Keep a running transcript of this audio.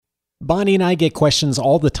Bonnie and I get questions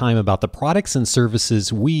all the time about the products and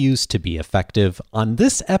services we use to be effective. On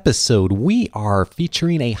this episode, we are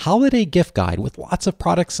featuring a holiday gift guide with lots of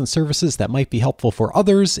products and services that might be helpful for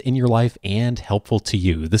others in your life and helpful to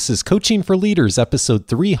you. This is Coaching for Leaders, episode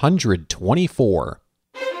 324.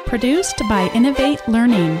 Produced by Innovate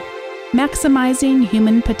Learning, maximizing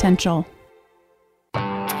human potential.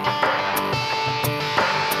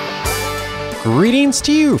 Greetings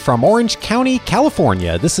to you from Orange County,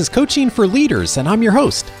 California. This is Coaching for Leaders, and I'm your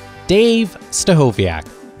host, Dave Stachowiak.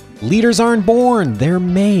 Leaders aren't born, they're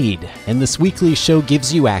made. And this weekly show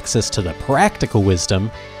gives you access to the practical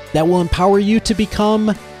wisdom that will empower you to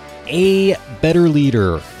become a better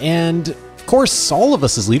leader. And of course, all of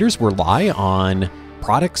us as leaders rely on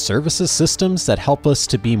products, services, systems that help us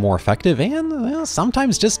to be more effective and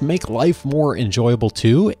sometimes just make life more enjoyable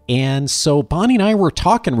too. And so Bonnie and I were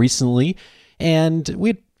talking recently, and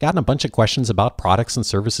we'd gotten a bunch of questions about products and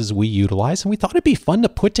services we utilize, and we thought it'd be fun to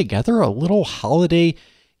put together a little holiday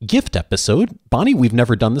gift episode. Bonnie, we've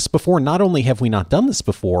never done this before. Not only have we not done this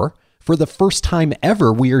before, for the first time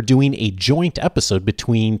ever, we are doing a joint episode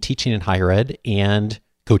between Teaching in Higher Ed and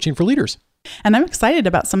Coaching for Leaders. And I'm excited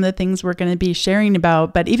about some of the things we're going to be sharing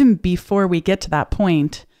about, but even before we get to that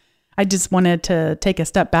point, I just wanted to take a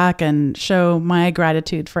step back and show my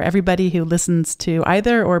gratitude for everybody who listens to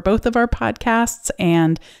either or both of our podcasts,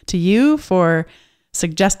 and to you for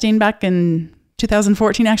suggesting back in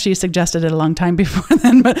 2014. Actually, you suggested it a long time before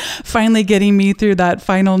then, but finally getting me through that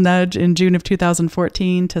final nudge in June of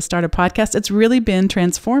 2014 to start a podcast. It's really been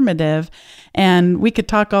transformative, and we could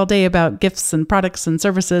talk all day about gifts and products and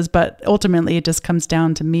services, but ultimately it just comes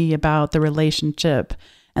down to me about the relationship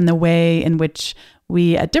and the way in which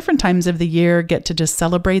we, at different times of the year, get to just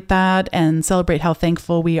celebrate that and celebrate how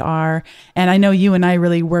thankful we are. And I know you and I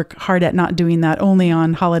really work hard at not doing that only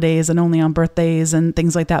on holidays and only on birthdays and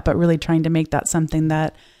things like that, but really trying to make that something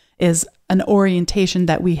that is an orientation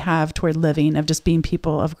that we have toward living, of just being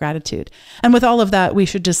people of gratitude. And with all of that, we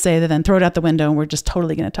should just say that then throw it out the window and we're just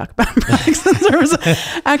totally going to talk about products and services.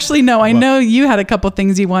 Actually, no, I know you had a couple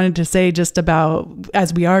things you wanted to say just about,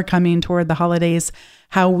 as we are coming toward the holidays,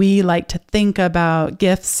 how we like to think about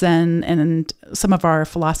gifts and some of our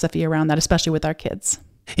philosophy around that, especially with our kids.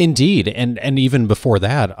 Indeed. And even before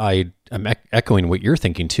that, I'm echoing what you're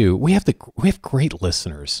thinking too. We have great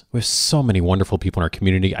listeners. We have so many wonderful people in our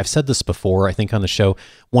community. I've said this before, I think on the show.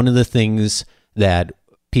 One of the things that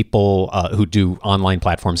people who do online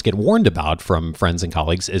platforms get warned about from friends and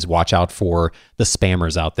colleagues is watch out for the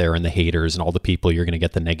spammers out there and the haters and all the people you're going to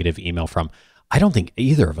get the negative email from. I don't think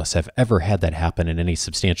either of us have ever had that happen in any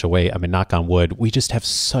substantial way. I mean, knock on wood, we just have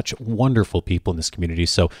such wonderful people in this community.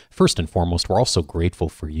 So first and foremost, we're also grateful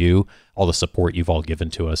for you, all the support you've all given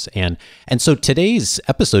to us. And so today's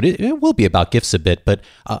episode, it will be about gifts a bit, but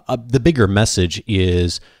the bigger message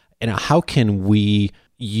is, how can we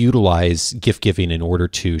utilize gift giving in order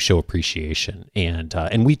to show appreciation,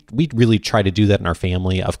 and we really try to do that in our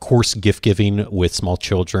family. Of course, gift giving with small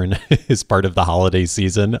children is part of the holiday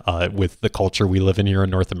season with the culture we live in here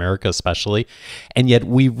in North America, especially. And yet,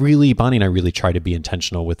 Bonnie and I really try to be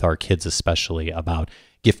intentional with our kids, especially about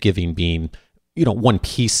gift giving being, one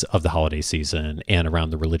piece of the holiday season and around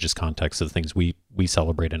the religious context of the things we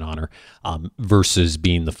celebrate and honor, versus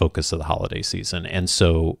being the focus of the holiday season. And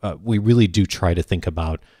so we really do try to think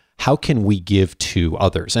about how can we give to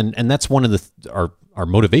others. And that's one of our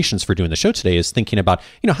motivations for doing the show today, is thinking about,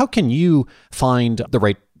 how can you find the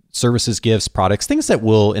right services, gifts, products, things that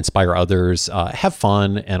will inspire others, have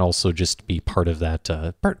fun, and also just be part of that,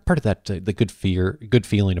 the good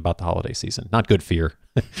feeling about the holiday season. Not good fear.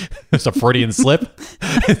 It's a Freudian slip.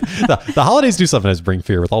 The holidays do sometimes bring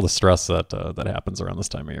fear with all the stress that happens around this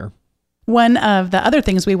time of year. One of the other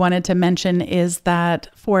things we wanted to mention is that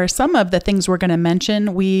for some of the things we're going to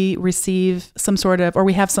mention, we receive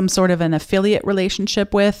we have some sort of an affiliate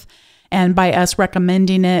relationship with, and by us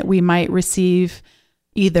recommending it, we might receive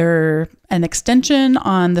either an extension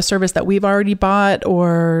on the service that we've already bought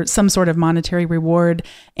or some sort of monetary reward.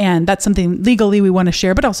 And that's something legally we want to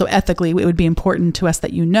share, but also ethically, it would be important to us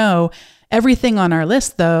that everything on our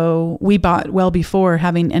list, though, we bought well before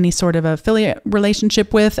having any sort of affiliate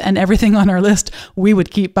relationship with, and everything on our list we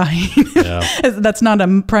would keep buying. Yeah. That's not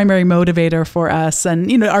a primary motivator for us.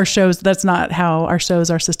 And, our shows, that's not how our shows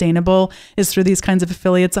are sustainable, is through these kinds of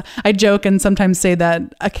affiliates. I joke and sometimes say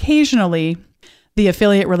that occasionally the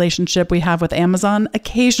affiliate relationship we have with Amazon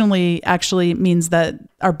occasionally actually means that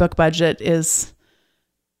our book budget is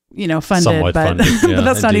funded, Somewhat but, funded, yeah, but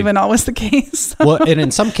that's not indeed. even always the case. Well, and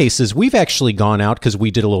in some cases, we've actually gone out because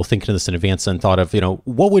we did a little thinking of this in advance and thought of,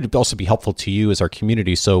 what would also be helpful to you as our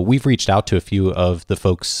community. So we've reached out to a few of the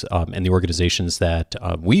folks and the organizations that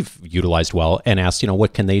we've utilized well and asked,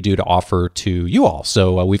 what can they do to offer to you all?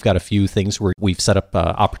 So we've got a few things where we've set up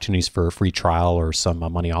opportunities for a free trial or some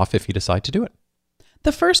money off if you decide to do it.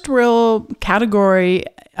 The first real category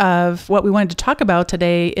of what we wanted to talk about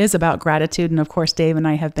today is about gratitude. And of course, Dave and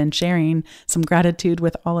I have been sharing some gratitude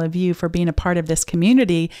with all of you for being a part of this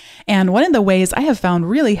community. And one of the ways I have found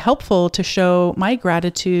really helpful to show my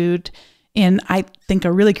gratitude in, I think,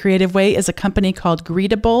 a really creative way is a company called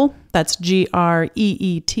Greetable. That's Greetabl.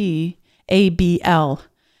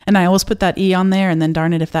 And I always put that E on there, and then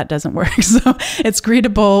darn it if that doesn't work. So it's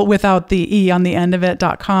Greetable without the E on the end of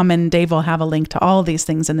it.com, and Dave will have a link to all these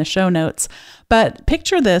things in the show notes. But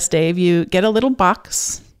picture this, Dave. You get a little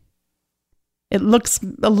box. It looks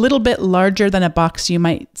a little bit larger than a box you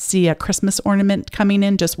might see a Christmas ornament coming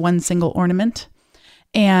in, just one single ornament.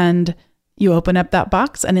 And you open up that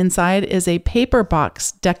box, and inside is a paper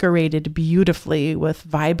box decorated beautifully with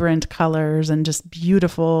vibrant colors and just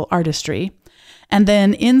beautiful artistry. And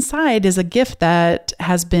then inside is a gift that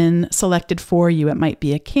has been selected for you. It might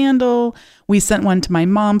be a candle. We sent one to my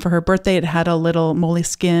mom for her birthday. It had a little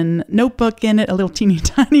Moleskine notebook in it, a little teeny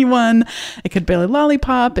tiny one. It could be a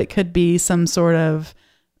lollipop. It could be some sort of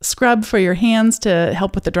scrub for your hands to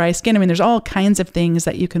help with the dry skin. I mean, there's all kinds of things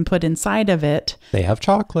that you can put inside of it. They have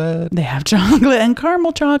chocolate. They have chocolate and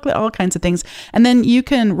caramel chocolate, all kinds of things. And then you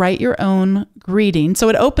can write your own greeting. So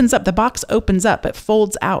it opens up, the box opens up, it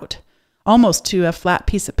folds out almost to a flat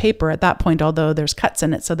piece of paper at that point, although there's cuts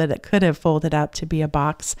in it so that it could have folded up to be a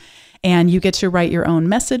box. And you get to write your own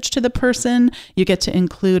message to the person. You get to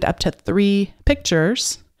include up to 3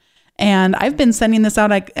 pictures. And I've been sending this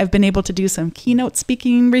out. I've been able to do some keynote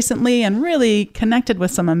speaking recently and really connected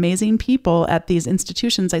with some amazing people at these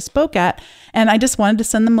institutions I spoke at. And I just wanted to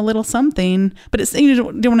send them a little something, but you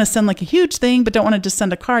don't want to send like a huge thing, but don't want to just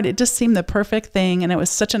send a card. It just seemed the perfect thing. And it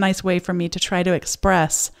was such a nice way for me to try to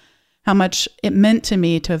express how much it meant to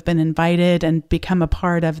me to have been invited and become a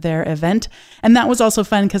part of their event. And that was also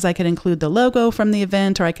fun because I could include the logo from the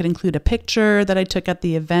event, or I could include a picture that I took at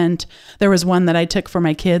the event. There was one that I took for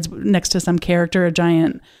my kids next to some character, a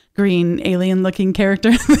giant green alien looking character.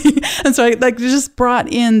 And so I just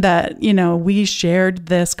brought in that, we shared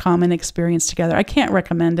this common experience together. I can't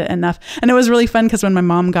recommend it enough. And it was really fun because when my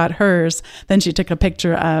mom got hers, then she took a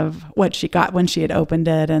picture of what she got when she had opened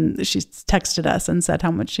it, and she texted us and said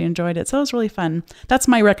how much she enjoyed it. So it was really fun. That's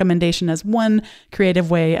my recommendation as one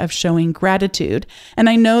creative way of showing gratitude. And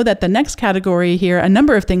I know that the next category here, a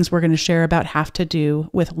number of things we're going to share about have to do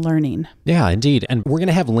with learning. Yeah, indeed. And we're going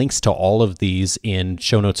to have links to all of these in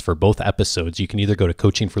show notes for both episodes. You can either go to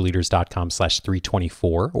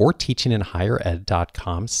coachingforleaders.com/324 or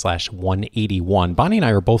teachinginhighered.com/181. Bonnie and I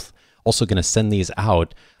are both also going to send these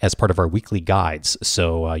out as part of our weekly guides.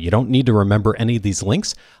 So you don't need to remember any of these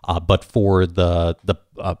links, but for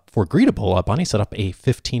for Greetable, Bonnie set up a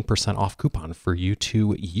 15% off coupon for you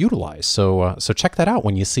to utilize. So check that out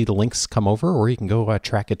when you see the links come over, or you can go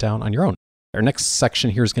track it down on your own. Our next section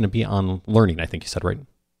here is going to be on learning, I think you said, right?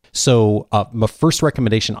 So my first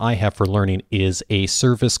recommendation I have for learning is a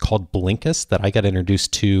service called Blinkist that I got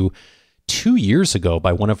introduced to 2 years ago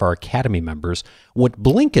by one of our Academy members. What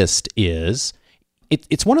Blinkist is,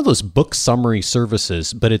 it's one of those book summary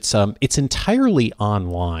services, but it's entirely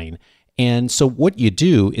online. And so what you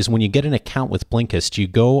do is when you get an account with Blinkist, you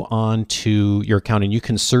go on to your account and you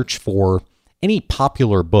can search for any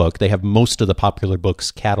popular book. They have most of the popular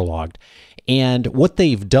books cataloged. And what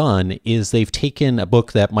they've done is they've taken a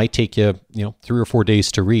book that might take you, 3 or 4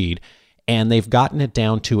 days to read, and they've gotten it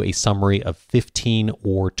down to a summary of 15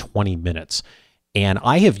 or 20 minutes. And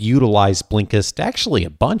I have utilized Blinkist actually a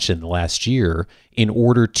bunch in the last year in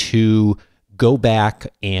order to go back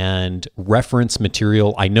and reference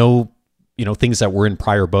material. I know, things that were in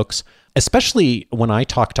prior books, especially when I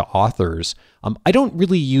talk to authors. I don't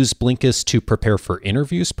really use Blinkist to prepare for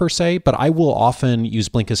interviews per se, but I will often use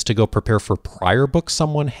Blinkist to go prepare for prior books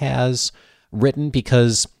someone has written,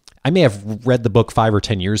 because I may have read the book 5 or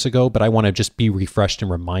 10 years ago, but I want to just be refreshed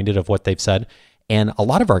and reminded of what they've said. And a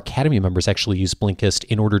lot of our Academy members actually use Blinkist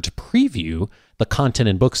in order to preview the content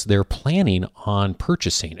and books they're planning on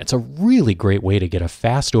purchasing. It's a really great way to get a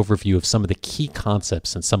fast overview of some of the key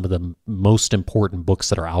concepts and some of the most important books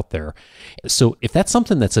that are out there. So if that's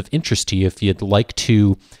something that's of interest to you, if you'd like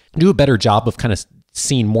to do a better job of kind of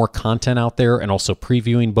seeing more content out there and also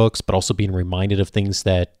previewing books, but also being reminded of things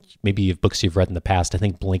that maybe you have books you've read in the past, I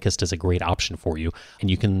think Blinkist is a great option for you. And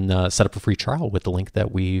you can set up a free trial with the link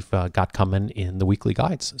that we've got coming in the weekly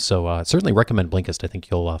guides. So certainly recommend Blinkist. I think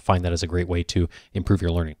you'll find that as a great way to improve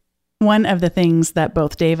your learning. One of the things that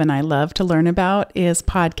both Dave and I love to learn about is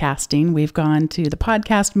podcasting. We've gone to the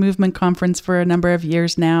Podcast Movement Conference for a number of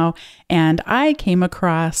years now, and I came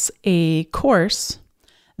across a course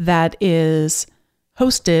that is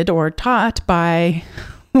hosted or taught by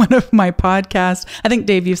one of my podcasts. I think,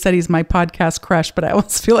 Dave, you said he's my podcast crush, but I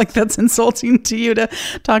always feel like that's insulting to you to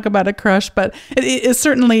talk about a crush. But it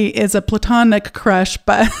certainly is a platonic crush,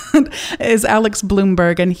 but is Alex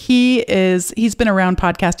Blumberg. And he's been around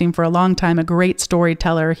podcasting for a long time, a great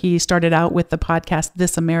storyteller. He started out with the podcast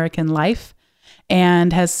This American Life,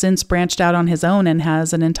 and has since branched out on his own and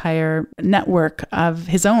has an entire network of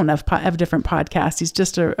his own of different podcasts. He's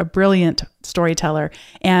just a brilliant storyteller.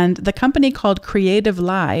 And the company called Creative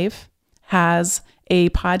Live has a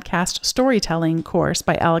podcast storytelling course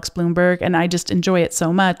by Alex Blumberg, and I just enjoy it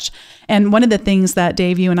so much. And one of the things that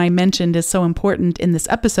Dave, you and I mentioned is so important in this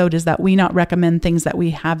episode is that we not recommend things that we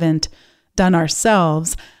haven't done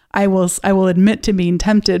ourselves. I will admit to being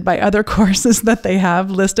tempted by other courses that they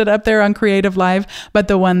have listed up there on Creative Live, but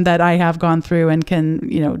the one that I have gone through and can,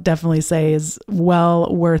 definitely say is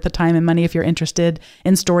well worth the time and money if you're interested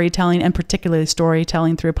in storytelling, and particularly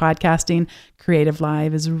storytelling through podcasting. Creative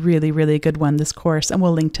Live is really, really a good one, this course, and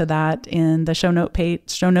we'll link to that in the show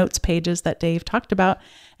notes pages that Dave talked about.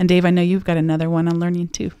 And Dave, I know you've got another one on learning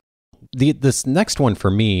too. This next one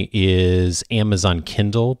for me is Amazon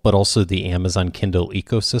Kindle, but also the Amazon Kindle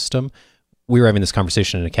ecosystem. We were having this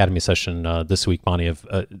conversation in an Academy session this week, Bonnie, of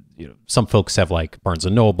some folks have like Barnes &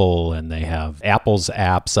 Noble, and they have Apple's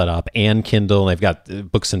app set up and Kindle, and they've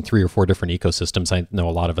got books in 3 or 4 different ecosystems. I know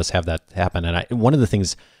a lot of us have that happen. And one of the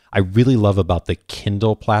things I really love about the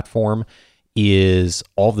Kindle platform is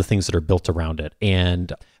all the things that are built around it.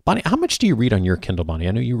 And Bonnie, how much do you read on your Kindle, Bonnie?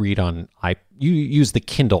 I know you read you use the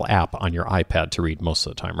Kindle app on your iPad to read most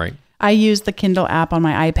of the time, right? I use the Kindle app on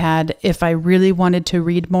my iPad. If I really wanted to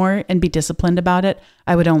read more and be disciplined about it,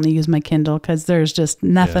 I would only use my Kindle because there's just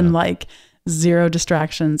nothing like zero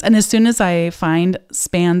distractions. And as soon as I find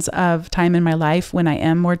spans of time in my life when I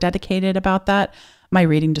am more dedicated about that, my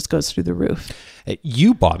reading just goes through the roof.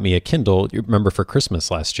 You bought me a Kindle, you remember, for Christmas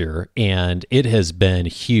last year, and it has been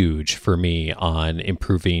huge for me on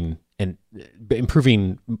improving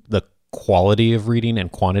the quality of reading and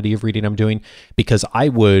quantity of reading I'm doing, because I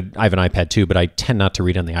have an iPad too, but I tend not to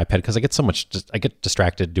read on the iPad because I get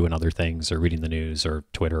distracted doing other things or reading the news or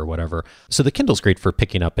Twitter or whatever. So the Kindle's great for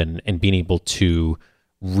picking up and being able to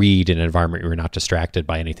read in an environment where you're not distracted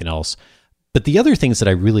by anything else. But the other things that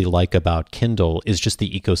I really like about Kindle is just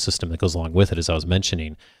the ecosystem that goes along with it, as I was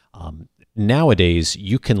mentioning. Nowadays,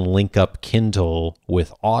 you can link up Kindle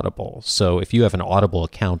with Audible. So if you have an Audible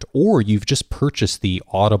account, or you've just purchased the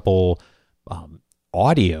Audible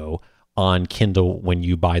audio on Kindle when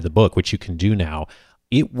you buy the book, which you can do now,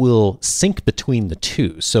 it will sync between the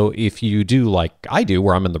two. So if you do like I do,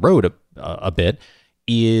 where I'm in the road a bit,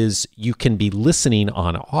 is you can be listening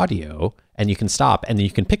on audio and you can stop and then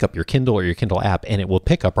you can pick up your Kindle or your Kindle app and it will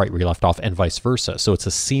pick up right where you left off, and vice versa. So it's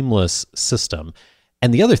a seamless system.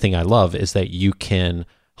 And the other thing I love is that you can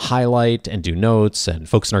highlight and do notes, and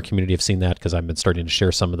folks in our community have seen that because I've been starting to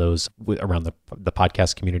share some of those around the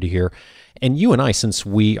podcast community here. And you and I, since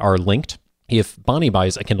we are linked, if Bonnie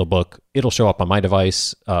buys a Kindle book, it'll show up on my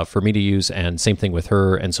device for me to use, and same thing with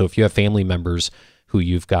her. And so if you have family members who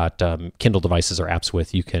you've got Kindle devices or apps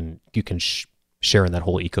with, you can share in that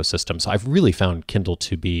whole ecosystem. So I've really found Kindle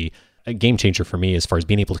to be a game changer for me as far as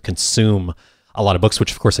being able to consume a lot of books,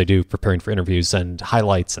 which of course I do, preparing for interviews and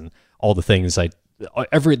highlights and all the things.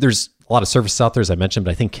 There's a lot of services out there, as I mentioned,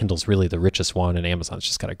 but I think Kindle's really the richest one, and Amazon's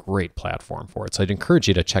just got a great platform for it. So I'd encourage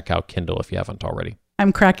you to check out Kindle if you haven't already.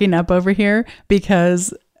 I'm cracking up over here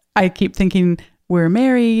because I keep thinking we're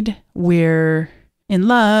married, we're in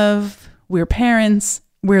love, we're parents,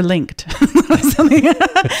 we're linked.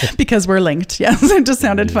 Because we're linked. Yes, it just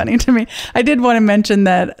sounded funny to me. I did want to mention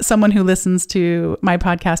that someone who listens to my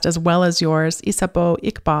podcast as well as yours, Isapo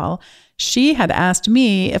Iqbal, she had asked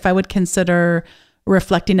me if I would consider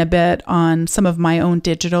reflecting a bit on some of my own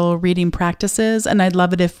digital reading practices. And I'd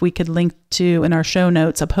love it if we could link to, in our show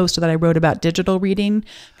notes, a post that I wrote about digital reading,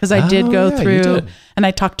 because I did go through and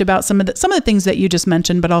I talked about some of the things that you just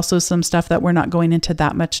mentioned, but also some stuff that we're not going into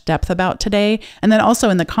that much depth about today. And then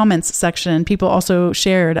also in the comments section, people also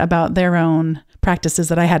shared about their own practices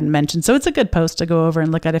that I hadn't mentioned. So it's a good post to go over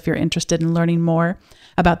and look at if you're interested in learning more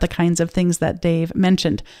about the kinds of things that Dave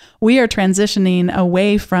mentioned. We are transitioning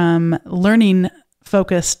away from learning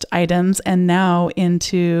focused items and now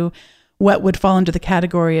into what would fall into the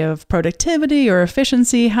category of productivity or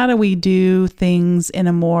efficiency. How do we do things in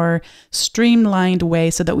a more streamlined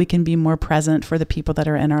way so that we can be more present for the people that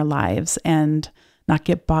are in our lives and not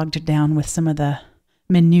get bogged down with some of the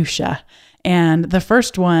minutia? And the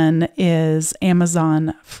first one is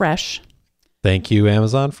Amazon Fresh. Thank you,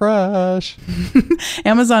 Amazon Fresh.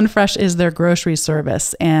 Amazon Fresh is their grocery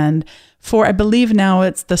service. And I believe now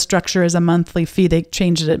the structure is a monthly fee. They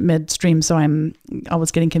changed it midstream, so I'm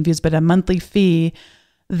always getting confused, but a monthly fee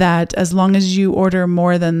that as long as you order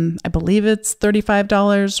more than, I believe it's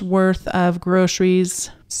 $35 worth of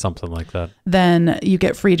groceries, something like that, then you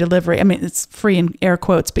get free delivery. I mean, it's free in air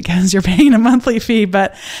quotes because you're paying a monthly fee,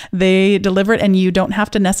 but they deliver it and you don't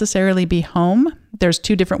have to necessarily be home. There's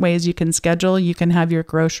 2 different ways you can schedule. You can have your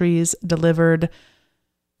groceries delivered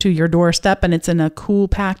to your doorstep, and it's in a cool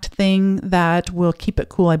packed thing that will keep it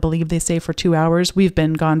cool. I believe they say for 2 hours. We've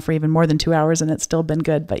been gone for even more than 2 hours and it's still been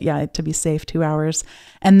good, but yeah, to be safe, 2 hours.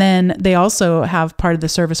 And then they also have part of the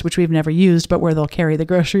service, which we've never used, but where they'll carry the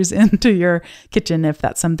groceries into your kitchen if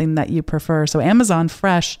that's something that you prefer. So Amazon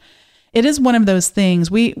Fresh, it is one of those things.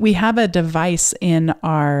 We have a device in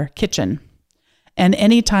our kitchen, and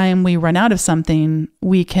anytime we run out of something,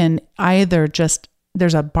 we can either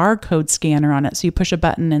there's a barcode scanner on it. So you push a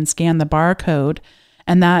button and scan the barcode,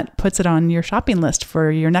 and that puts it on your shopping list for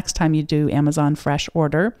your next time you do Amazon Fresh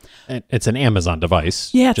order. And it's an Amazon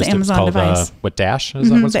device. Yeah, it's an Amazon device. What, Dash? Is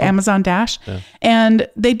that what's the called? Amazon Dash. Yeah. And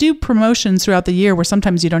they do promotions throughout the year where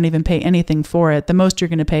sometimes you don't even pay anything for it. The most you're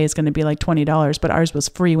going to pay is going to be like $20, but ours was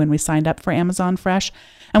free when we signed up for Amazon Fresh.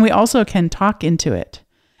 And we also can talk into it.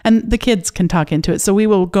 And the kids can talk into it. So we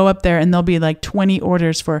will go up there and there'll be like 20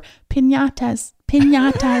 orders for piñatas,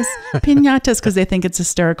 because they think it's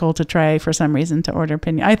hysterical to try for some reason to order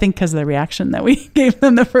piñatas. I think because of the reaction that we gave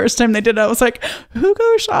them the first time they did it. I was like, who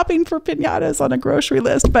goes shopping for piñatas on a grocery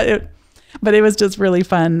list? But it was just really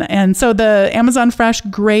fun. And so the Amazon Fresh,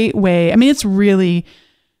 great way. I mean, it's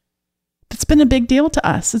been a big deal to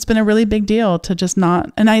us. It's been a really big deal to just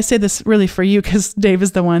not, and I say this really for you because Dave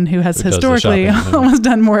is the one who has historically almost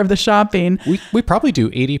done more of the shopping. We probably do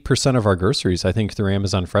 80% of our groceries, I think, through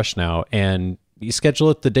Amazon Fresh now. And you schedule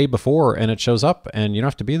it the day before and it shows up and you don't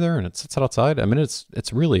have to be there and it sits outside. I mean, it's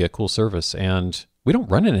really a cool service, and we don't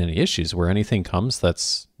run into any issues where anything comes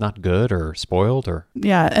that's not good or spoiled or.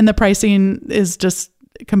 Yeah. And the pricing is just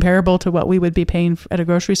comparable to what we would be paying at a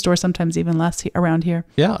grocery store, sometimes even less around here.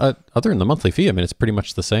 Yeah, other than the monthly fee, I mean, it's pretty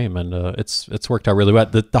much the same, and it's worked out really well.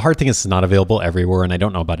 The hard thing is it's not available everywhere, and I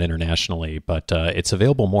don't know about internationally, but it's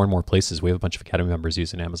available more and more places. We have a bunch of Academy members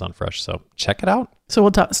using Amazon Fresh, so check it out. So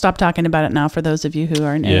we'll stop talking about it now for those of you who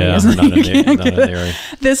are in areas. Yeah, not in the area.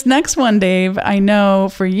 This next one, Dave, I know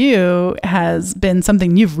for you has been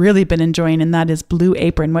something you've really been enjoying, and that is Blue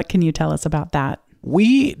Apron. What can you tell us about that?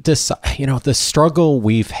 We decide, the struggle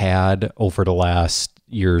we've had over the last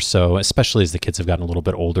year or so, especially as the kids have gotten a little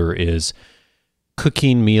bit older, is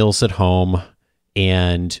cooking meals at home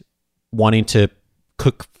and wanting to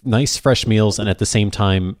cook nice, fresh meals. And at the same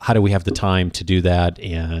time, how do we have the time to do that?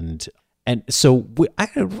 And so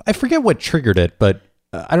I forget what triggered it, but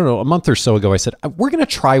I don't know, a month or so ago, I said, we're going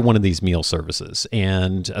to try one of these meal services.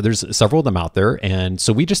 And there's several of them out there. And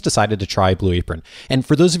so we just decided to try Blue Apron. And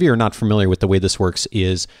for those of you who are not familiar with the way this works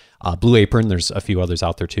is Blue Apron, there's a few others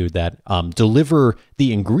out there too, that deliver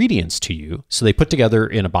the ingredients to you. So they put together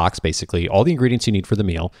in a box, basically, all the ingredients you need for the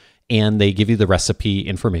meal. And they give you the recipe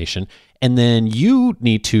information. And then you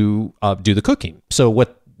need to do the cooking. So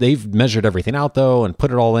they've measured everything out, though, and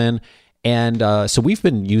put it all in. And so we've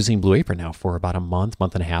been using Blue Apron now for about a month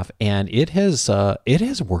and a half, and it has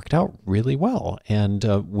worked out really well. And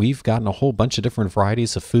we've gotten a whole bunch of different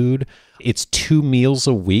varieties of food. It's 2 meals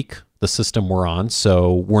a week, the system we're on.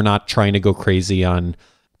 So we're not trying to go crazy on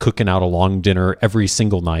cooking out a long dinner every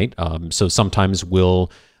single night. So sometimes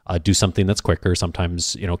we'll do something that's quicker.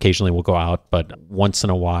 Sometimes, occasionally we'll go out, but once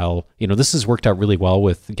in a while, this has worked out really well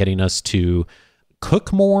with getting us to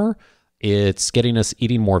cook more. It's getting us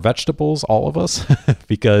eating more vegetables, all of us,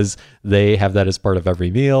 because they have that as part of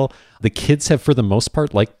every meal. The kids have, for the most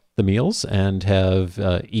part, liked the meals and have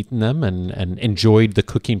eaten them and enjoyed the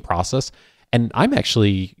cooking process. And I'm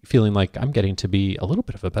actually feeling like I'm getting to be a little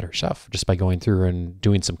bit of a better chef just by going through and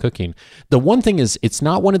doing some cooking. The one thing is, it's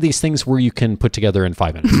not one of these things where you can put together in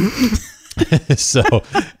 5 minutes. So,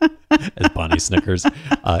 as Bonnie snickers,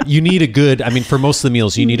 you need for most of the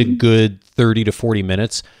meals, you need a good 30 to 40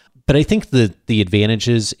 minutes. But I think the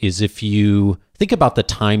advantages is if you think about the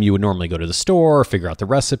time you would normally go to the store, figure out the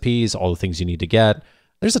recipes, all the things you need to get.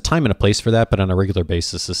 There's a time and a place for that, but on a regular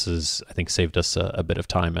basis, this has, I think, saved us a bit of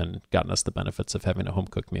time and gotten us the benefits of having a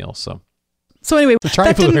home-cooked meal. So anyway,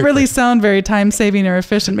 that didn't really sound very time-saving or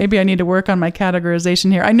efficient. Maybe I need to work on my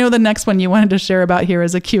categorization here. I know the next one you wanted to share about here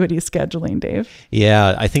is Acuity scheduling, Dave.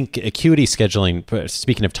 Yeah, I think Acuity scheduling,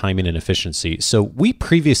 speaking of timing and efficiency, so we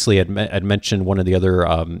previously had mentioned one of the other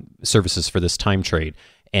services for this time trade,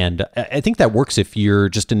 and I think that works if you're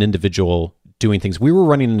just an individual doing things. We were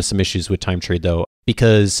running into some issues with time trade, though,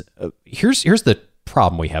 because here's the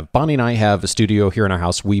problem we have. Bonnie and I have a studio here in our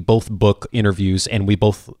house. We both book interviews, and we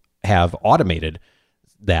both have automated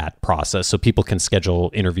that process so people can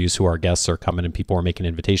schedule interviews who our guests are coming and people are making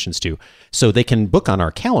invitations to. So they can book on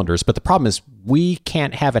our calendars, but the problem is we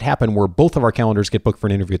can't have it happen where both of our calendars get booked for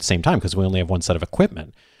an interview at the same time because we only have one set of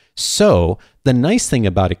equipment. So the nice thing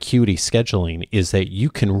about Acuity scheduling is that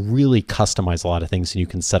you can really customize a lot of things and you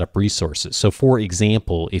can set up resources. So for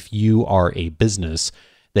example, if you are a business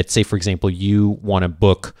that, say, for example, you want to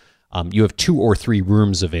book, you have 2 or 3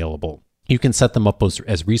 rooms available, you can set them up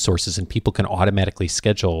as resources and people can automatically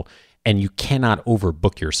schedule, and you cannot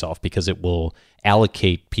overbook yourself because it will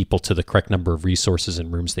allocate people to the correct number of resources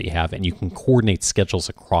and rooms that you have, and you can coordinate schedules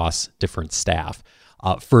across different staff.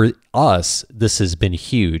 For us, this has been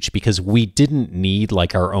huge because we didn't need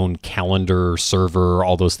like our own calendar, server,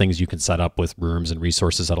 all those things you can set up with rooms and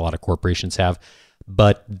resources that a lot of corporations have.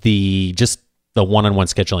 But the one-on-one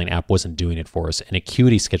scheduling app wasn't doing it for us. And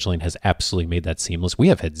Acuity scheduling has absolutely made that seamless. We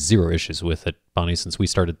have had 0 issues with it, Bonnie, since we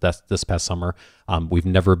started this past summer. We've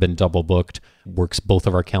never been double booked. Works both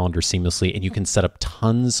of our calendars seamlessly. And you can set up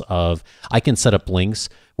I can set up links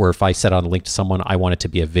where if I set out a link to someone, I want it to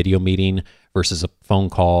be a video meeting versus a phone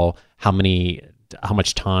call, how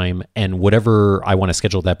much time, and whatever I want to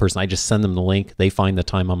schedule that person, I just send them the link. They find the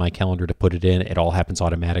time on my calendar to put it in. It all happens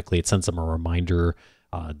automatically. It sends them a reminder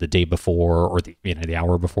the day before or the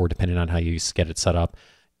hour before, depending on how you get it set up.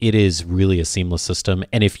 It is really a seamless system.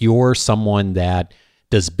 And if you're someone that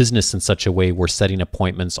does business in such a way where setting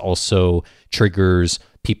appointments also triggers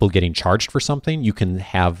people getting charged for something, you can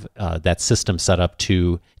have that system set up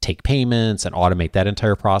to take payments and automate that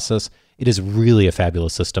entire process. It is really a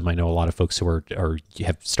fabulous system. I know a lot of folks who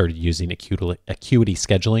have started using Acuity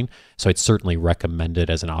scheduling, so I'd certainly recommend it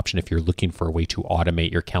as an option if you're looking for a way to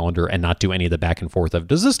automate your calendar and not do any of the back and forth of,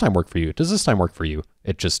 does this time work for you? Does this time work for you?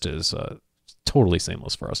 It just is totally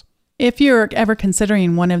seamless for us. If you're ever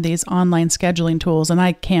considering one of these online scheduling tools, and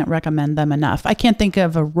I can't recommend them enough, I can't think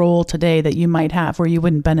of a role today that you might have where you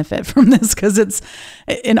wouldn't benefit from this because it's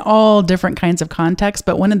in all different kinds of contexts.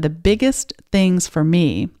 But one of the biggest things for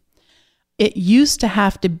me, it used to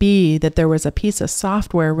have to be that there was a piece of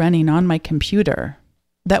software running on my computer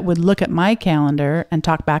that would look at my calendar and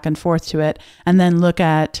talk back and forth to it, and then look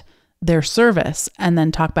at their service and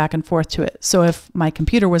then talk back and forth to it. So if my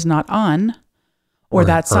computer was not on, or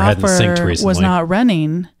that software was not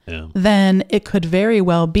running, then it could very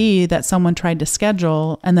well be that someone tried to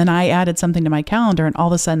schedule and then I added something to my calendar and all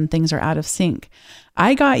of a sudden things are out of sync.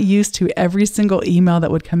 I got used to every single email that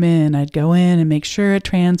would come in. I'd go in and make sure it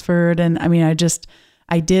transferred. And I mean,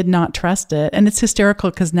 I did not trust it. And it's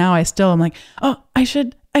hysterical because now I'm like, oh, I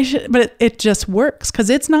should, but it just works because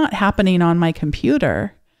it's not happening on my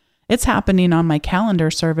computer. It's happening on my calendar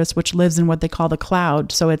service, which lives in what they call the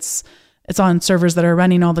cloud. So it's on servers that are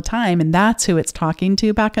running all the time, and that's who it's talking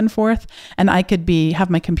to back and forth. And I could have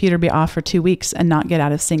my computer be off for 2 weeks and not get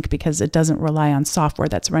out of sync because it doesn't rely on software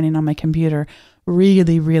that's running on my computer.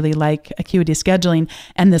 Really, really like Acuity scheduling.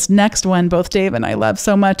 And this next one, both Dave and I love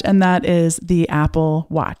so much, and that is the Apple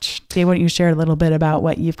Watch. Dave, why don't you share a little bit about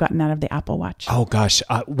what you've gotten out of the Apple Watch? Oh gosh,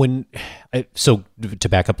 so to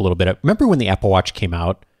back up a little bit, remember when the Apple Watch came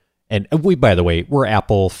out? And by the way, we're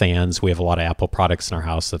Apple fans. We have a lot of Apple products in our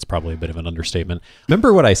house. That's probably a bit of an understatement.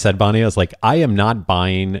 Remember what I said, Bonnie? I was like, I am not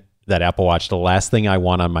buying that Apple Watch. The last thing I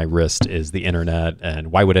want on my wrist is the internet.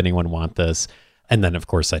 And why would anyone want this? And then, of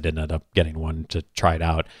course, I did end up getting one to try it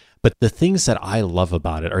out. But the things that I love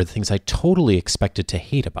about it are the things I totally expected to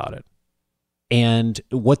hate about it. And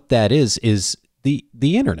what that is the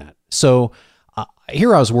internet. So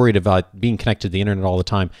here I was worried about being connected to the internet all the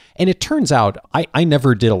time. And it turns out I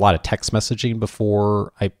never did a lot of text messaging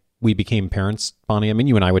before we became parents, Bonnie. I mean,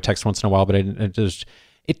 you and I would text once in a while, but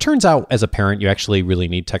it turns out as a parent, you actually really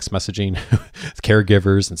need text messaging with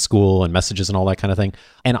caregivers and school and messages and all that kind of thing.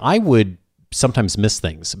 And I would sometimes miss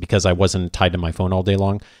things because I wasn't tied to my phone all day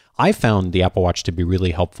long. I found the Apple Watch to be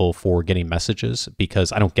really helpful for getting messages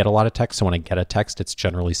because I don't get a lot of text. So when I get a text, it's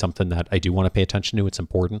generally something that I do want to pay attention to. It's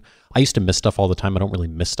important. I used to miss stuff all the time. I don't really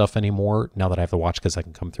miss stuff anymore now that I have the watch because I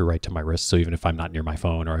can come through right to my wrist. So even if I'm not near my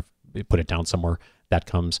phone or I've put it down somewhere, that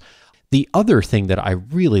comes. The other thing that I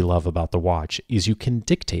really love about the watch is you can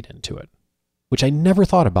dictate into it, which I never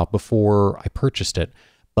thought about before I purchased it.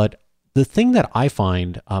 But the thing that I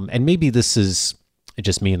find, and maybe this is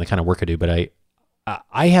just me and the kind of work I do, but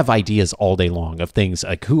I have ideas all day long of things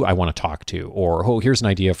like who I want to talk to, or, oh, here's an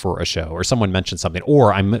idea for a show, or someone mentioned something,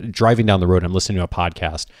 or I'm driving down the road, I'm listening to a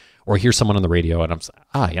podcast, or here's someone on the radio, and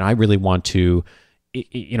I really want to,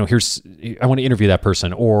 I want to interview that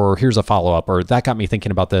person, or here's a follow-up, or that got me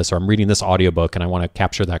thinking about this, or I'm reading this audiobook and I want to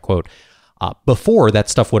capture that quote. Before, that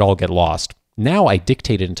stuff would all get lost. Now I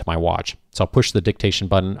dictate it into my watch. So I'll push the dictation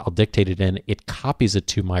button, I'll dictate it in, it copies it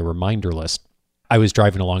to my reminder list. I was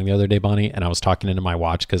driving along the other day, Bonnie, and I was talking into my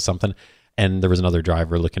watch because something, and there was another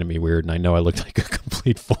driver looking at me weird, and I know I looked like a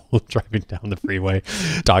complete fool driving down the freeway,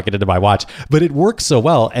 talking into my watch, but it works so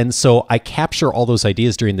well. And so I capture all those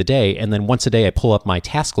ideas during the day, and then once a day I pull up my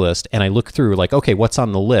task list and I look through like, okay, what's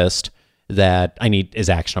on the list that I need is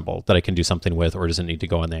actionable, that I can do something with, or does it need to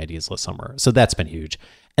go on the ideas list somewhere? So that's been huge.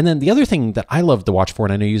 And then the other thing that I love the watch for,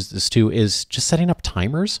 and I know you use this too, is just setting up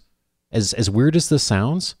timers. As weird as this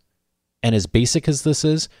sounds, and as basic as this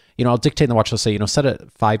is, I'll dictate in the watch. I'll say, set a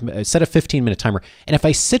 15-minute timer. And if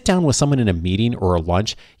I sit down with someone in a meeting or a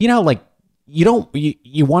lunch, you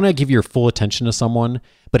want to give your full attention to someone,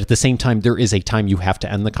 but at the same time, there is a time you have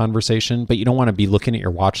to end the conversation, but you don't want to be looking at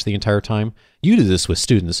your watch the entire time. You do this with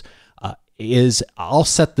students. I'll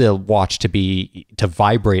set the watch to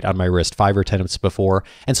vibrate on my wrist 5 or 10 minutes before.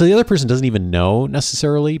 And so the other person doesn't even know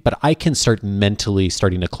necessarily, but I can start mentally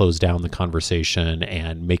starting to close down the conversation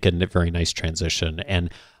and make a very nice transition. And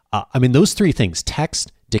those three things,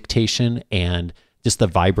 text, dictation, and just the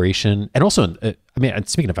vibration. And also,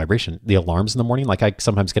 speaking of vibration, the alarms in the morning, like I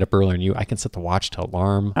sometimes get up earlier than you, I can set the watch to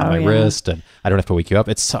alarm on my wrist and I don't have to wake you up.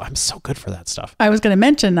 I'm so good for that stuff. I was going to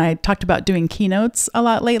mention, I talked about doing keynotes a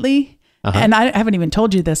lot lately. And I haven't even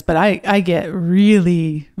told you this, but I get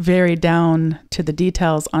really very down to the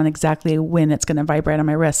details on exactly when it's going to vibrate on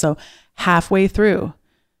my wrist. So halfway through,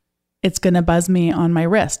 it's going to buzz me on my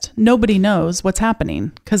wrist. Nobody knows what's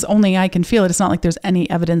happening because only I can feel it. It's not like there's any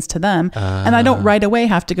evidence to them. And I don't right away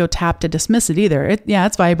have to go tap to dismiss it either.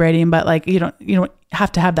 It's vibrating, but like you don't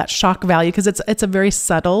have to have that shock value because it's a very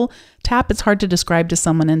subtle tap. It's hard to describe to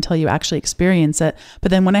someone until you actually experience it.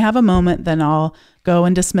 But then when I have a moment, then I'll go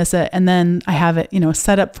and dismiss it. And then I have it,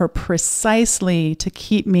 set up for precisely to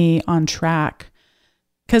keep me on track.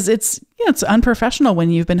 Because it's unprofessional when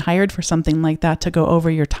you've been hired for something like that to go over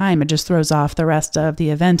your time. It just throws off the rest of the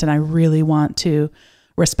event. And I really want to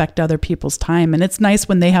respect other people's time. And it's nice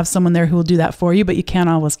when they have someone there who will do that for you, but you can't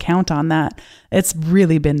always count on that. It's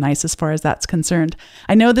really been nice as far as that's concerned.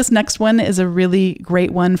 I know this next one is a really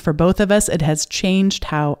great one for both of us. It has changed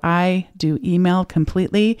how I do email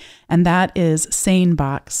completely, and that is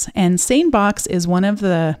SaneBox. And SaneBox is one of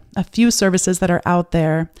a few services that are out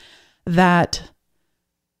there that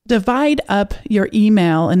divide up your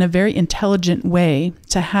email in a very intelligent way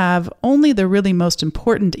to have only the really most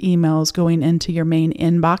important emails going into your main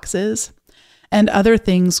inboxes and other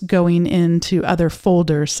things going into other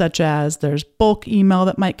folders, such as there's bulk email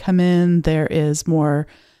that might come in, there is more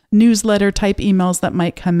newsletter type emails that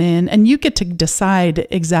might come in, and you get to decide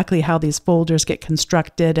exactly how these folders get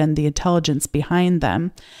constructed and the intelligence behind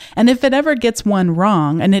them. And if it ever gets one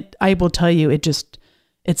wrong, and I will tell you,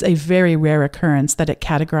 it's a very rare occurrence that it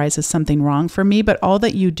categorizes something wrong for me, but all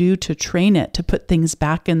that you do to train it to put things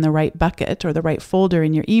back in the right bucket or the right folder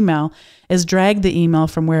in your email is drag the email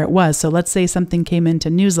from where it was. So let's say something came into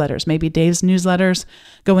newsletters. Maybe Dave's newsletters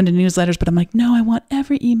go into newsletters, but I'm like, no, I want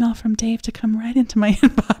every email from Dave to come right into my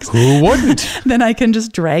inbox. Who wouldn't? Then I can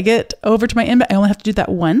just drag it over to my inbox. I only have to do that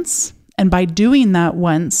once. And by doing that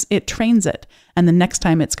once, it trains it. And the next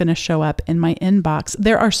time it's going to show up in my inbox.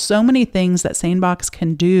 There are so many things that SaneBox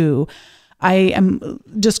can do. I am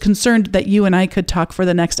just concerned that you and I could talk for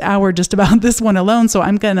the next hour just about this one alone. So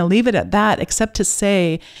I'm going to leave it at that, except to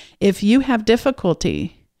say, if you have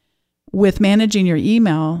difficulty with managing your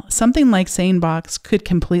email, something like SaneBox could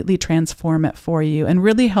completely transform it for you and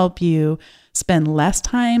really help you spend less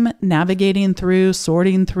time navigating through,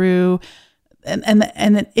 sorting through,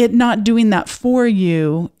 and it not doing that for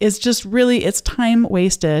you is just really, it's time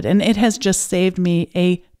wasted. And it has just saved me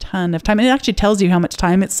a ton of time. And it actually tells you how much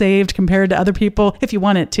time it saved compared to other people, if you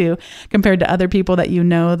want it to, compared to other people that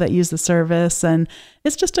that use the service. And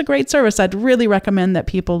it's just a great service. I'd really recommend that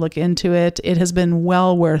people look into it. It has been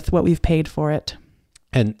well worth what we've paid for it.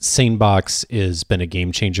 And SaneBox has been a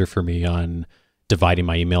game changer for me on dividing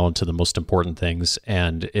my email into the most important things.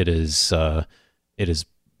 And it is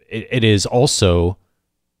also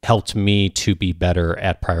helped me to be better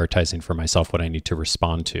at prioritizing for myself what I need to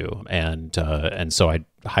respond to. And so I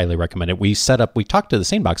highly recommend it. We talked to the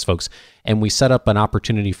SaneBox folks, and we set up an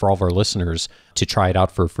opportunity for all of our listeners to try it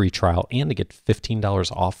out for a free trial and to get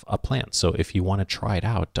 $15 off a plan. So if you want to try it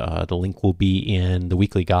out, the link will be in the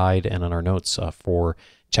weekly guide and on our notes for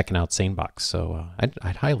checking out SaneBox. So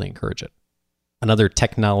I'd highly encourage it. Another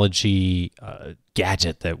technology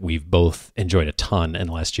gadget that we've both enjoyed a ton in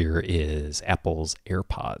the last year is Apple's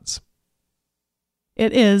AirPods.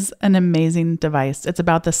 It is an amazing device. It's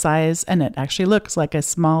about the size, and it actually looks like a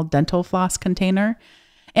small dental floss container.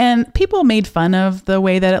 And people made fun of the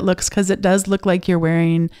way that it looks because it does look like you're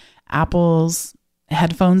wearing Apple's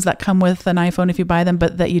headphones that come with an iPhone if you buy them,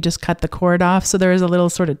 but that you just cut the cord off. So there is a little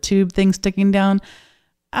sort of tube thing sticking down.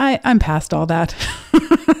 I'm past all that.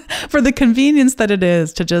 For the convenience that it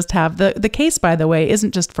is to just have the case, by the way,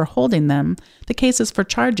 isn't just for holding them. The case is for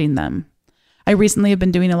charging them. I recently have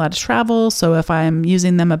been doing a lot of travel, so if I'm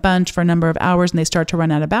using them a bunch for a number of hours and they start to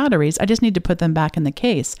run out of batteries, I just need to put them back in the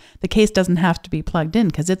case. The case doesn't have to be plugged in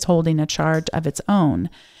because it's holding a charge of its own.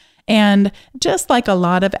 And just like a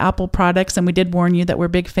lot of Apple products, and we did warn you that we're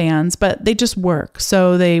big fans, but they just work.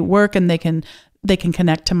 So they work, and they can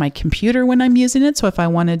connect to my computer when I'm using it. So if I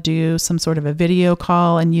want to do some sort of a video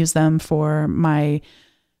call and use them for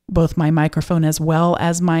both my microphone as well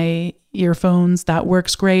as my earphones, that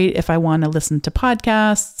works great. If I want to listen to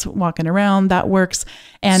podcasts walking around, that works.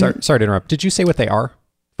 And sorry to interrupt. Did you say what they are?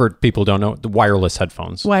 For people who don't know, the wireless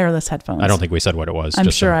headphones. Wireless headphones. I don't think we said what it was. I'm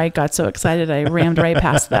sure I got so excited I rammed right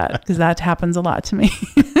past that because that happens a lot to me.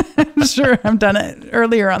 I'm sure I've done it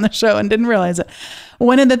earlier on the show and didn't realize it.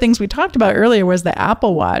 One of the things we talked about earlier was the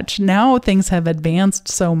Apple Watch. Now things have advanced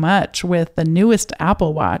so much with the newest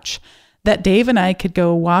Apple Watch that Dave and I could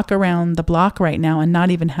go walk around the block right now and not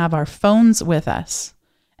even have our phones with us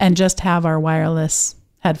and just have our wireless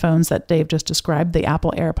headphones that Dave just described, the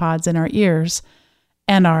Apple AirPods in our ears,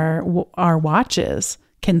 and our watches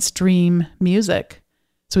can stream music.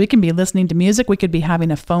 So we can be listening to music. We could be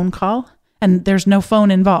having a phone call, and there's no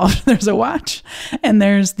phone involved. There's a watch, and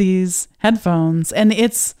there's these headphones, and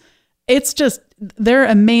it's just, they're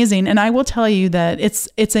amazing. And I will tell you that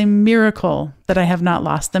it's a miracle that I have not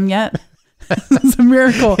lost them yet. It's a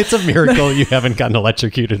miracle. It's a miracle you haven't gotten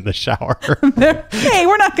electrocuted in the shower. Hey,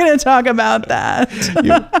 we're not going to talk about that.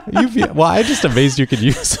 Well, I'm just amazed you could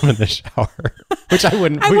use them in the shower, which I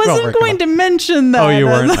wouldn't. I wasn't going to mention that. Oh, you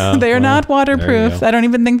weren't? They're not waterproof. I don't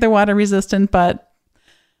even think they're water resistant, but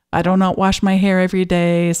I do not wash my hair every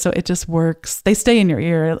day, so it just works. They stay in your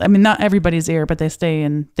ear. I mean, not everybody's ear, but they stay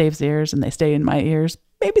in Dave's ears and they stay in my ears.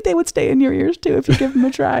 Maybe they would stay in your ears too if you give them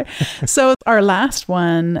a try. So our last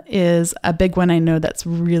one is a big one I know that's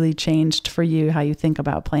really changed for you, how you think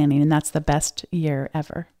about planning, and that's the best year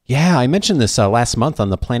ever. Yeah, I mentioned this last month on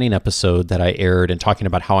the planning episode that I aired and talking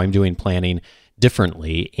about how I'm doing planning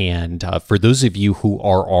differently. And for those of you who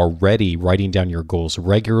are already writing down your goals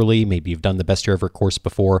regularly, maybe you've done the Best Year Ever course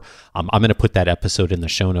before, I'm going to put that episode in the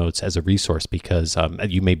show notes as a resource because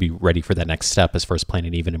you may be ready for that next step as far as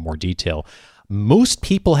planning even in more detail. Most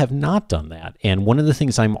people have not done that. And one of the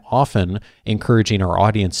things I'm often encouraging our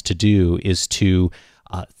audience to do is to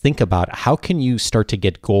think about how can you start to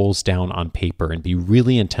get goals down on paper and be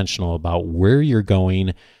really intentional about where you're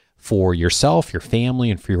going for yourself, your family,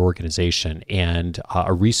 and for your organization. And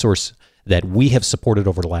a resource that we have supported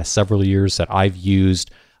over the last several years that I've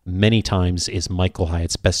used many times is Michael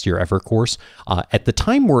Hyatt's Best Year Ever course. At the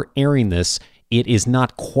time we're airing this, it is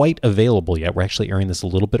not quite available yet. We're actually airing this a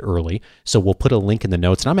little bit early, so we'll put a link in the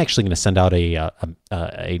notes. And I'm actually going to send out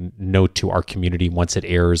a note to our community once it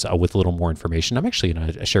airs with a little more information. I'm actually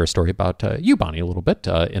going to share a story about you, Bonnie, a little bit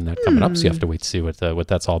in that coming up, so you have to wait to see what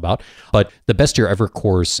that's all about. But the Best Year Ever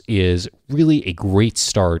course is really a great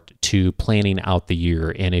start to planning out the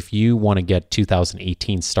year. And if you want to get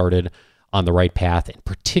 2018 started on the right path, and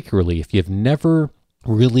particularly if you've never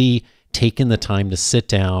really taken the time to sit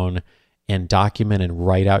down and document and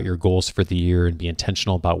write out your goals for the year and be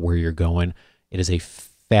intentional about where you're going, it is a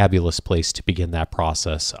fabulous place to begin that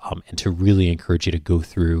process and to really encourage you to go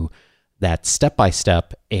through that step by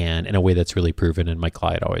step and in a way that's really proven. And Mike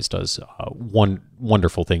Hyatt always does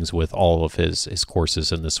wonderful things with all of his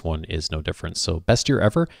courses, and this one is no different. So Best Year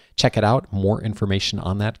Ever, check it out. More information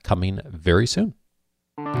on that coming very soon.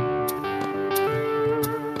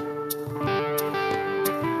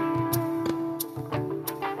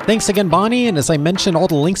 Thanks again, Bonnie. And as I mentioned, all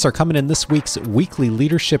the links are coming in this week's weekly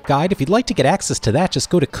leadership guide. If you'd like to get access to that, just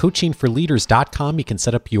go to coachingforleaders.com. You can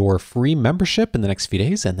set up your free membership in the next few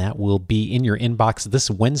days, and that will be in your inbox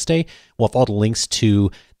this Wednesday. We'll have all the links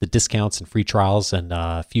to the discounts and free trials and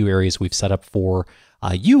a few areas we've set up for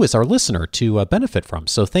you as our listener to benefit from.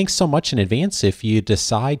 So thanks so much in advance. If you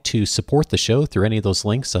decide to support the show through any of those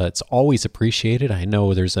links, it's always appreciated. I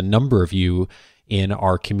know there's a number of you in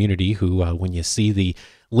our community who, when you see the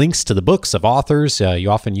links to the books of authors, you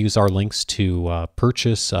often use our links to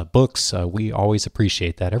purchase books. We always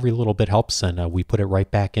appreciate that. Every little bit helps, and we put it right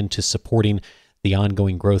back into supporting the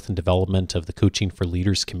ongoing growth and development of the Coaching for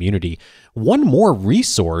Leaders community. One more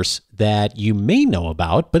resource that you may know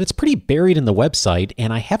about, but it's pretty buried in the website,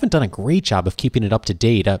 and I haven't done a great job of keeping it up to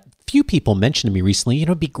date. A few people mentioned to me recently,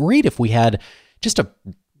 it'd be great if we had just a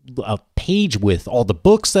page with all the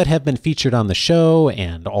books that have been featured on the show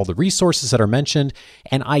and all the resources that are mentioned.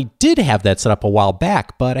 And I did have that set up a while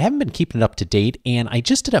back, but I haven't been keeping it up to date. And I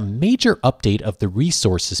just did a major update of the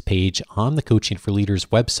resources page on the Coaching for Leaders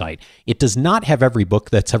website. It does not have every book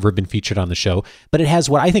that's ever been featured on the show, but it has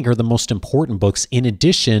what I think are the most important books. In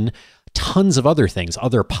addition, tons of other things,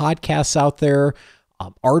 other podcasts out there,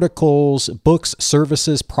 articles, books,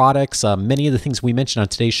 services, products, many of the things we mentioned on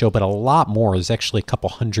today's show, but a lot more. There's actually a couple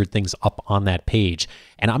hundred things up on that page.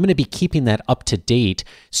 And I'm going to be keeping that up to date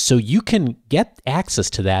so you can get access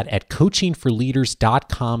to that at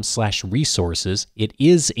coachingforleaders.com/resources. It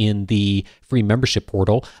is in the free membership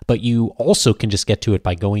portal, but you also can just get to it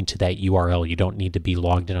by going to that URL. You don't need to be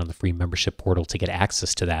logged in on the free membership portal to get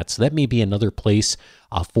access to that. So that may be another place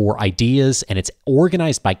for ideas, and it's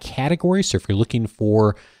organized by category. So if you're looking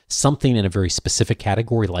for something in a very specific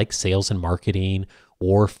category like sales and marketing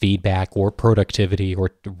or feedback or productivity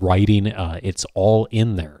or writing, it's all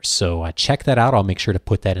in there. So check that out. I'll make sure to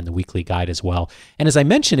put that in the weekly guide as well. And as I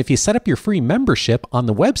mentioned, if you set up your free membership on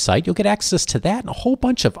the website, you'll get access to that and a whole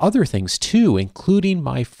bunch of other things too, including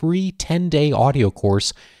my free 10-day audio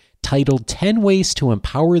course titled 10 Ways to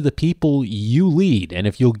Empower the People You Lead. And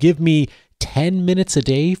if you'll give me 10 minutes a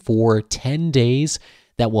day for 10 days,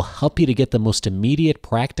 that will help you to get the most immediate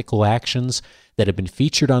practical actions that have been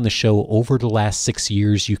featured on the show over the last 6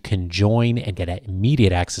 years. You can join and get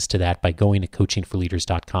immediate access to that by going to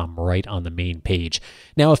coachingforleaders.com right on the main page.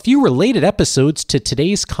 Now, a few related episodes to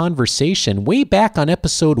today's conversation. Way back on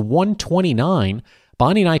episode 129,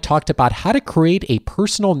 Bonnie and I talked about how to create a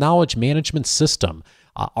personal knowledge management system.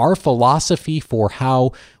 Our philosophy for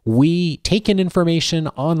how we take in information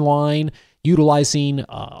online, utilizing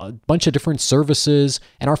a bunch of different services,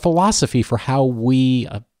 and our philosophy for how we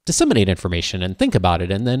disseminate information and think about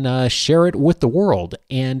it and then share it with the world.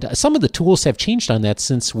 And some of the tools have changed on that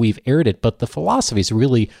since we've aired it, but the philosophy is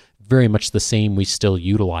really very much the same. We still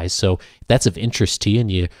utilize. So if that's of interest to you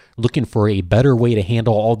and you're looking for a better way to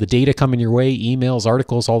handle all the data coming your way, emails,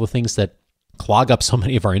 articles, all the things that clog up so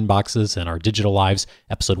many of our inboxes and our digital lives,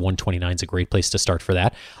 episode 129 is a great place to start for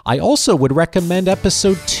that. I also would recommend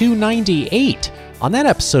episode 298. On that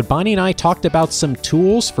episode, Bonnie and I talked about some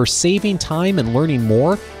tools for saving time and learning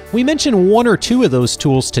more. We mentioned one or two of those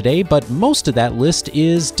tools today, but most of that list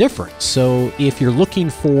is different. So if you're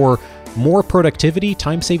looking for more productivity,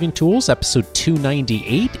 time-saving tools, episode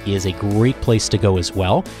 298 is a great place to go as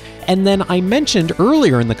well. And then I mentioned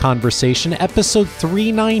earlier in the conversation, episode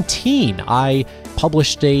 319. I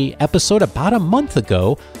published an episode about a month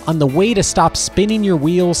ago on the way to stop spinning your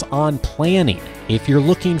wheels on planning. If you're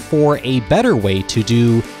looking for a better way to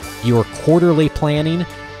do your quarterly planning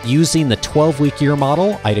using the 12-week year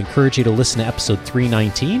model, I'd encourage you to listen to episode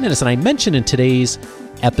 319. And as I mentioned in today's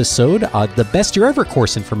episode, the Best Year Ever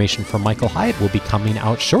course information from Michael Hyatt will be coming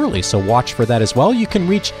out shortly, so watch for that as well. You can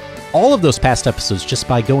reach all of those past episodes just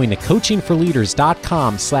by going to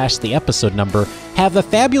coachingforleaders.com/the episode number. Have a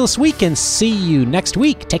fabulous week and see you next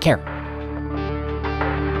week. Take care.